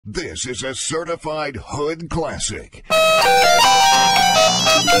This is a certified hood classic.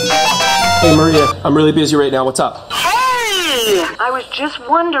 Hey Maria, I'm really busy right now. What's up? Hey! I was just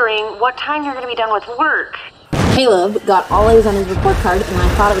wondering what time you're going to be done with work. Caleb got all A's on his report card, and I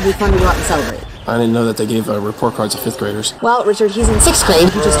thought it would be fun to go out and celebrate. I didn't know that they gave report cards to 5th graders. Well, Richard, he's in 6th grade.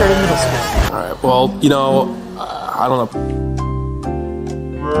 He just started middle school. Alright, well, you know, I don't know.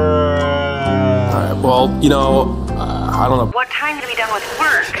 Alright, well, you know, I don't know. What time to be done with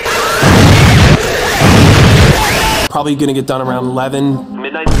work? Probably gonna get done around 11.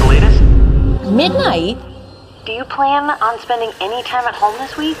 Midnight's the latest? Midnight? Do you plan on spending any time at home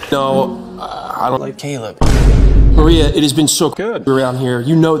this week? No, I don't like Caleb. Maria, it has been so good around here.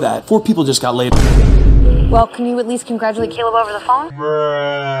 You know that. 4 people just got laid. Well, can you at least congratulate Caleb over the phone?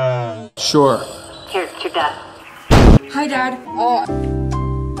 Sure. Here, it's your dad. Hi, Dad.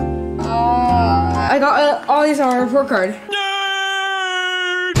 I got all these on my report card.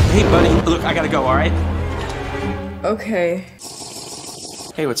 Hey, buddy. Look, I gotta go, alright? Okay.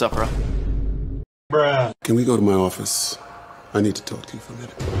 Hey, what's up, bro? Can we go to my office? I need to talk to you for a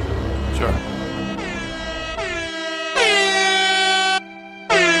minute. Sure.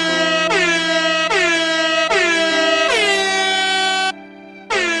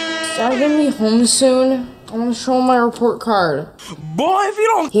 Dad, gonna be home soon. I want to show him my report card. Boy, if you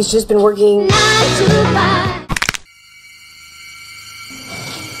don't... He's just been working.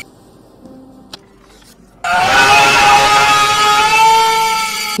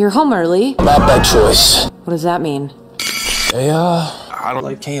 You're home early. Not bad choice. What does that mean? Hey, I don't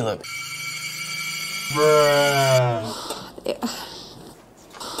like Caleb.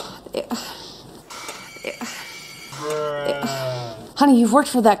 Honey, you've worked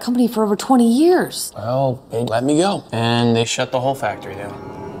for that company for over 20 years. Well, they let me go. And they shut the whole factory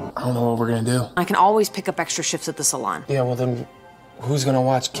down. I don't know what we're gonna do. I can always pick up extra shifts at the salon. Yeah, well then, who's gonna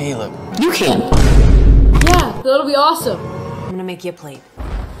watch Caleb? You can. Yeah, that'll be awesome. I'm gonna make you a plate.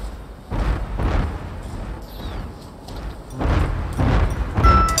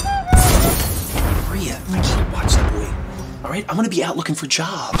 Maria, I can't watch the boy. Alright, I'm gonna be out looking for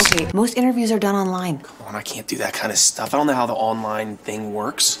jobs. Okay, most interviews are done online. Come on, I can't do that kind of stuff. I don't know how the online thing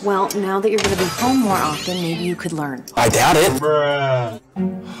works. Well, now that you're gonna be home more often, maybe you could learn. I doubt it.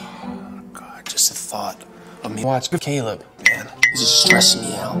 God, just the thought of me watching Caleb. Man, this is stressing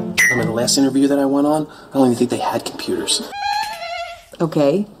me out. Remember the last interview that I went on? I don't even think they had computers.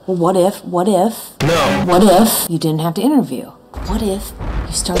 Okay, well what if? No. What if you didn't have to interview? What if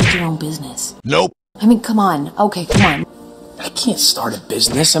you started your own business? Nope. I mean, come on. Okay, come on. I can't start a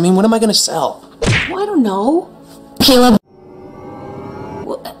business. I mean, what am I gonna sell? Well, I don't know. Caleb.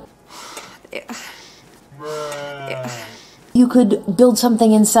 You could build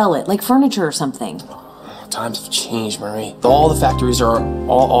something and sell it, like furniture or something. Times have changed, Marie. All the factories are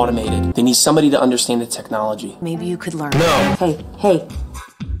all automated. They need somebody to understand the technology. Maybe you could learn. No. Hey.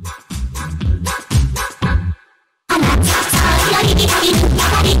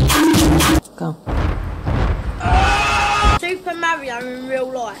 Go. Super Mario in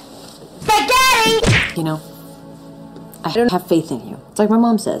real life. You know, I don't have faith in you. It's like my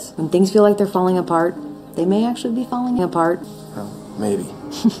mom says. When things feel like they're falling apart, they may actually be falling apart. Well, maybe.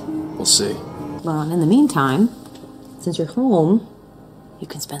 We'll see. Well, and in the meantime, since you're home, you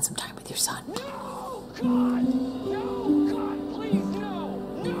can spend some time with your son.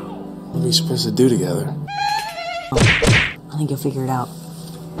 What are we supposed to do together? I think you'll figure it out.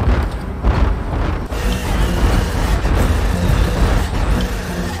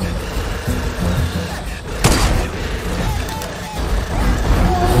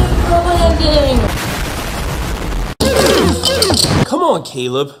 Come on,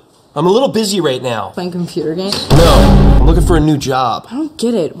 Caleb. I'm a little busy right now. Playing computer games? No, I'm looking for a new job. I don't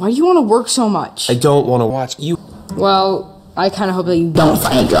get it. Why do you want to work so much? I don't want to watch you. Well, I kind of hope that you don't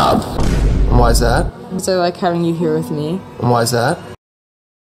find a job. And why is that? Because I like having you here with me. And why is that?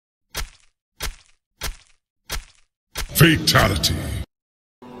 Fatality.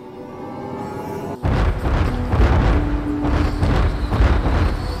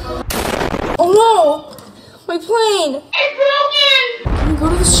 Oh no! My plane! It's broken! Can we go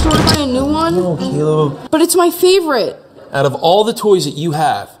to the store and buy a new one? No, Caleb. But it's my favorite. Out of all the toys that you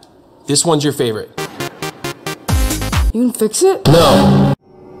have, this one's your favorite. You can fix it? No.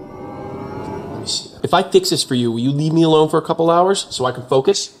 Let me see. If I fix this for you, will you leave me alone for a couple hours so I can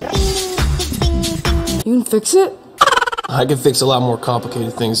focus? You can fix it? I can fix a lot more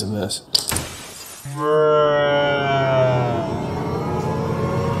complicated things than this.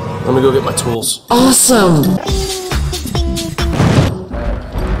 Let me go get my tools. Awesome!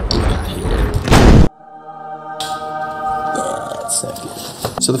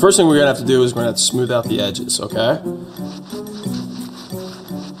 So So the first thing we're gonna have to do is we're gonna have to smooth out the edges, okay?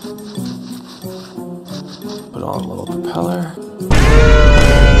 Put on a little propeller.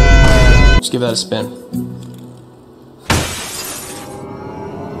 Just give that a spin.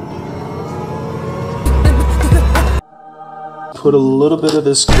 Put a little bit of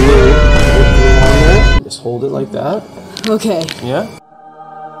this glue on there. Just hold it like that. Okay. Yeah?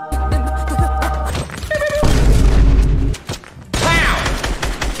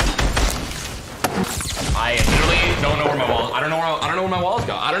 I literally don't know where my walls. I don't know where my walls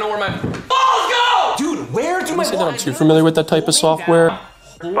go. I don't know where my walls go. Dude, where do my I am too familiar with that type of software.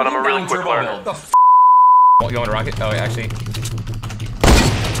 But I'm a really quick learner. The f you want to rocket? Oh, actually.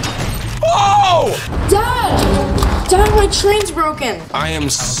 Whoa! Dad! Dad, my train's broken. I am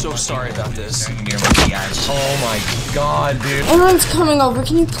so sorry about this. Oh my god, dude. Aaron's coming over.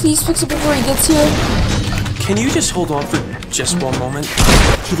 Can you please fix it before he gets here? Can you just hold on for just one moment?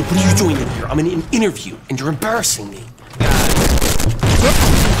 Caleb, what are you doing in here? I'm in an interview, and you're embarrassing me.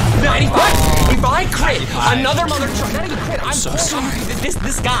 95! If I crit another mother truck, not even crit, I'm so sorry.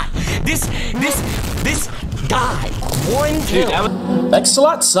 This guy. This guy. One kill. Thanks a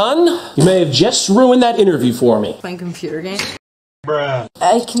lot, son. You may have just ruined that interview for me. Playing computer game? Bruh.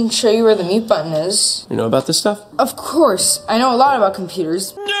 I can show you where the mute button is. You know about this stuff? Of course. I know a lot about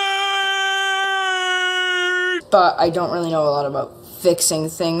computers. But I don't really know a lot about fixing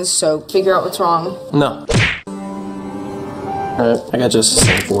things, so figure out what's wrong. No. Alright, I got just a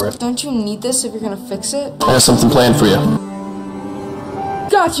thing for it. Don't you need this if you're gonna fix it? I got something planned for you.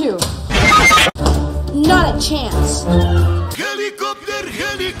 Got you! Not a chance. Helicopter,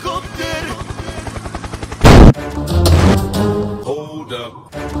 helicopter. Hold up.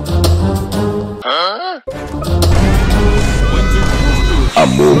 Huh?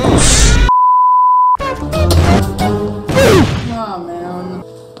 Amogus. Oh man.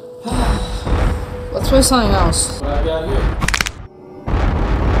 Let's try something else. What I got here?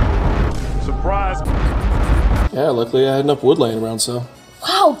 Surprise. Yeah, luckily I had enough wood laying around, so.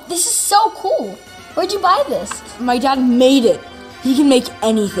 Wow, this is so cool. Where'd you buy this? My dad made it. He can make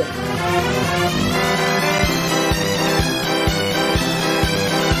anything.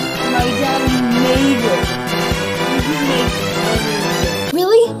 My dad made it. He can make anything.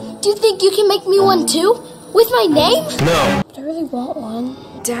 Really? Do you think you can make me one too? With my name? No. I really want one.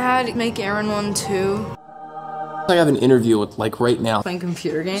 Dad, make Aaron one too. I have an interview with, like, right now. Playing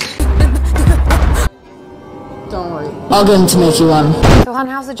computer game? Don't worry. I'll get him to make you one. So, hon,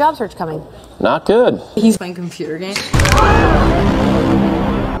 how's the job search coming? Not good. He's playing computer game?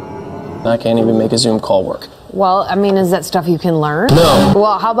 I can't even make a Zoom call work. Well, I mean, is that stuff you can learn? No.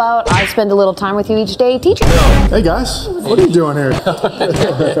 Well, how about I spend a little time with you each day teaching? No. Hey guys, what are you doing here?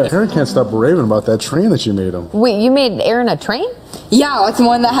 Aaron can't stop raving about that train that you made him. Wait, you made Aaron a train? Yeah, like the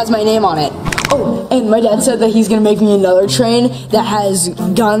one that has my name on it. Oh, and my dad said that he's gonna make me another train that has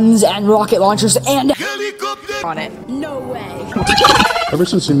guns and rocket launchers and helicopter on it. No way. Ever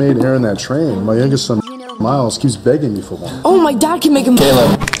since you made Aaron that train, my youngest son, Miles, keeps begging me for one. Oh, my dad can make him.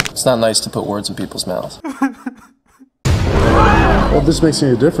 Caleb, it's not nice to put words in people's mouths. Well, if this makes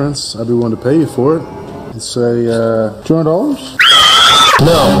any difference, I'd be willing to pay you for it. And say, $200?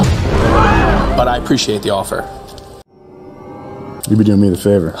 No. But I appreciate the offer. You'd be doing me the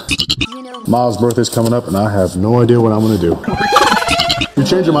favor. Miles' birthday's coming up, and I have no idea what I'm gonna do. If you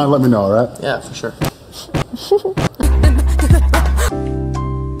change your mind, let me know, alright? Yeah, for sure.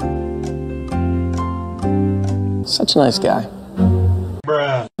 Such a nice guy.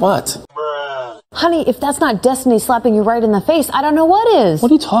 Bruh. What? Bruh. Honey, if that's not destiny slapping you right in the face, I don't know what is. What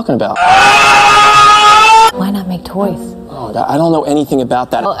are you talking about? Why not make toys? Oh, I don't know anything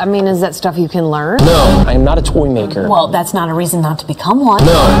about that. Well, I mean, is that stuff you can learn? No, I am not a toy maker. Well, that's not a reason not to become one.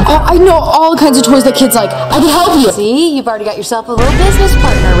 No. I know all kinds of toys that kids like. I can help you. See, you've already got yourself a little business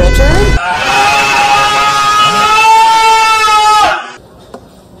partner, Richard.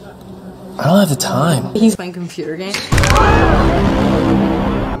 I don't have the time. He's playing computer game.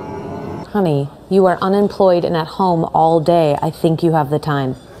 Honey, you are unemployed and at home all day. I think you have the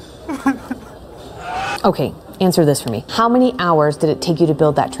time. Okay, answer this for me. How many hours did it take you to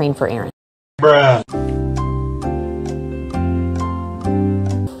build that train for Aaron? Bruh.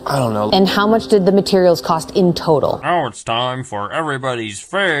 I don't know. And how much did the materials cost in total? Now it's time for everybody's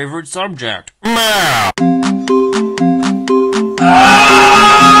favorite subject. I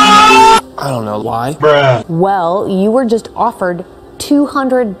don't know. Why? Bruh. Well, you were just offered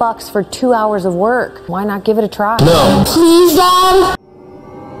 $200 for 2 hours of work. Why not give it a try? No. Please, Dad?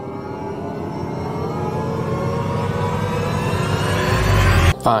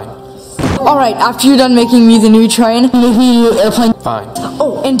 Fine. Alright, after you're done making me the new train, make me an airplane. Fine.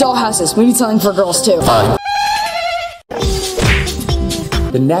 Oh, and dollhouses. We need something for girls too. Fine.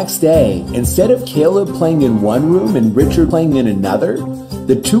 The next day, instead of Caleb playing in one room and Richard playing in another,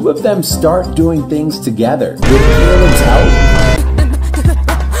 the two of them start doing things together. With Caleb's help,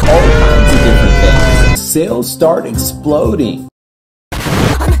 all kinds of different things. Sales start exploding.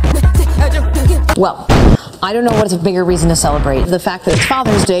 Well, I don't know what's a bigger reason to celebrate. The fact that it's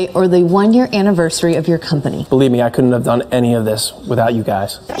Father's Day or the 1-year anniversary of your company. Believe me, I couldn't have done any of this without you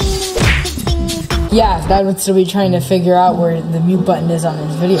guys. Yeah, Dad would still be trying to figure out where the mute button is on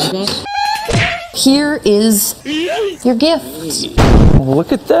his video. Here is your gift.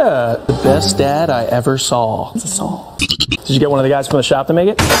 Look at that. The best dad I ever saw. That's all. Did you get one of the guys from the shop to make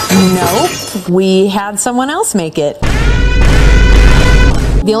it? Nope. We had someone else make it.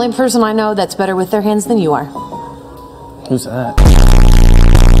 The only person I know that's better with their hands than you are. Who's that?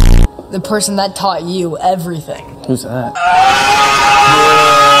 The person that taught you everything. Who's that?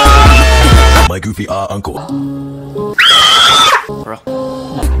 My goofy uncle. Bro.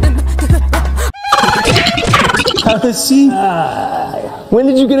 See? When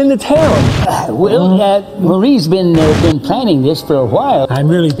did you get into town? Marie's been planning this for a while. I'm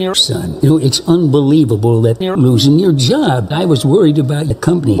really your son. You know, it's unbelievable that you're losing your job. I was worried about the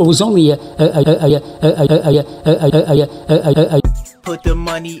company. It was only Put the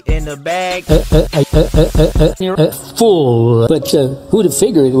money in the bag. Full. But who'd have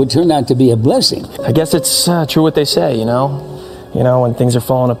figured it would turn out to be a blessing? I guess it's true what they say, you know? You know, when things are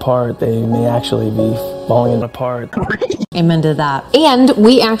falling apart, they may actually be falling apart. Amen to that. And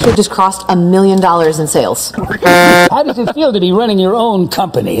we actually just crossed $1 million in sales. How does it feel to be running your own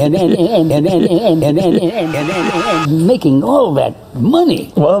company and making all that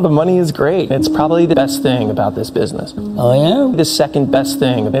money? Well, the money is great. It's probably the best thing about this business. Oh, yeah? The second best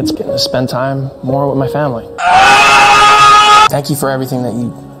thing. It's getting to spend time more with my family. Thank you for everything that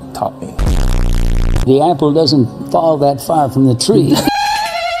you taught me. The apple doesn't fall that far from the tree.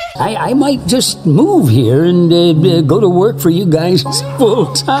 I might just move here and go to work for you guys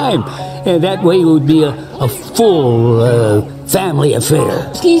full time. That way it would be a full family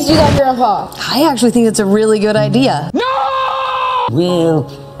affair. Please do that, Grandpa. I actually think it's a really good idea. No! Well,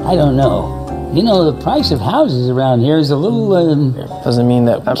 I don't know. You know, the price of houses around here is a little... Doesn't mean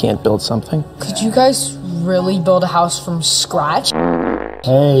that I can't build something. Could you guys really build a house from scratch?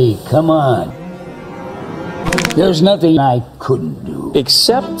 Hey, come on. There's nothing I couldn't do.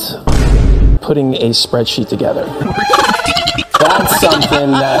 Except putting a spreadsheet together. That's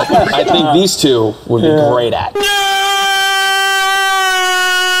something that I think these two would be great at.